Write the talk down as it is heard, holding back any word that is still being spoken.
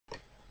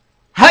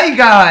Hi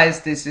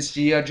guys, this is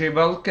G.R.J.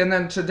 Vulcan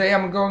and today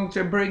I'm going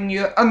to bring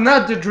you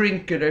another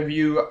drink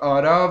review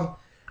out of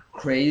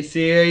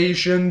Crazy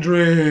Asian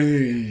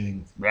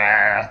Drinks.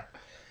 Blah.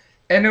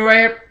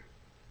 Anyway,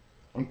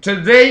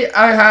 today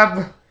I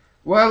have,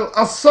 well,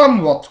 a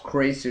somewhat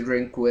crazy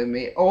drink with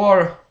me,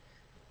 or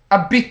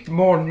a bit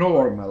more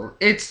normal.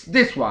 It's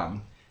this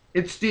one.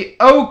 It's the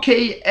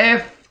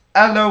Okf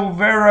Aloe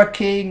Vera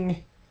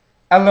King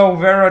Aloe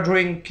Vera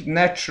drink,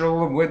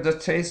 natural with the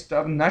taste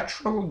of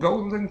natural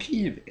golden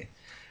kiwi.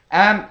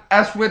 And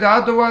as with the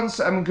other ones,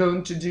 I'm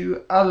going to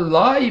do a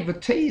live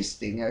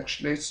tasting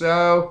actually.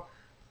 So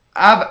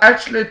I've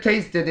actually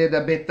tasted it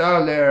a bit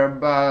earlier,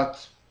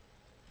 but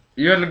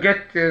you'll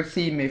get to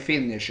see me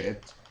finish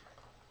it.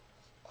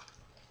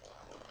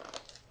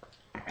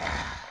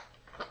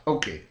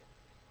 Okay.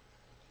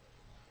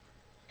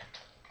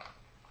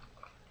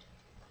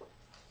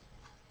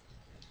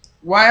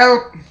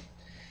 Well,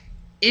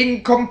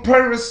 in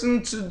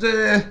comparison to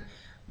the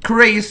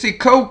crazy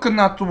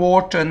coconut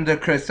water and the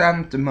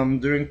chrysanthemum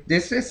drink,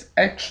 this is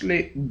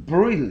actually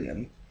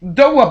brilliant,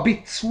 though a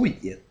bit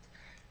sweet.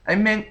 I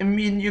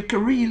mean, you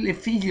can really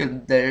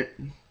feel the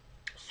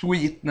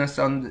sweetness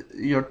on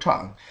your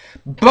tongue,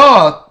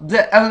 but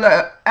the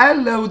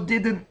aloe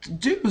didn't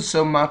do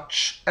so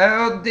much.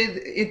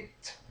 It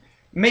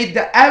made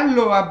the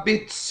aloe a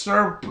bit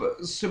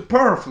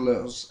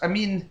superfluous. I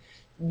mean,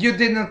 you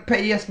didn't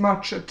pay as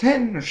much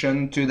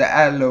attention to the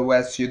aloe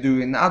as you do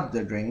in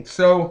other drinks.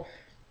 So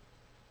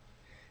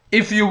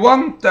if you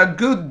want a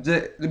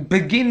good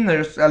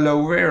beginner's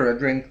aloe vera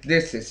drink,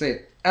 this is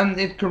it. And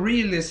it can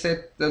really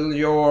settle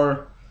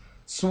your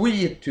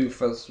sweet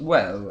tooth as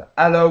well.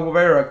 Aloe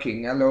vera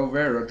king, aloe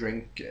vera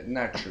drink,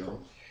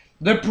 natural.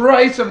 The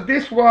price of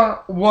this one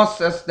was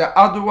as the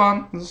other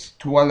ones,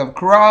 12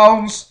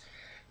 crowns,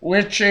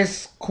 which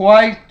is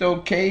quite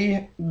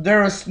okay.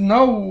 There is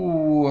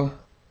no...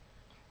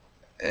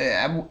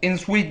 in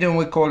Sweden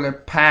we call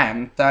it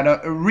pant, that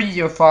a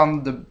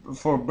refund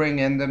for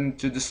bringing them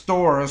to the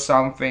store or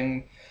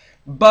something,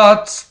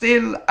 but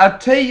still a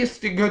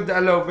tasty good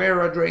aloe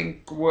vera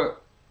drink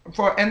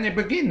for any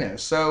beginner.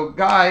 So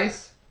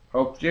guys,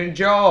 hope you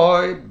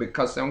enjoy,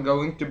 because I'm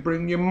going to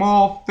bring you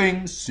more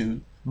things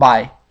soon.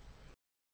 Bye.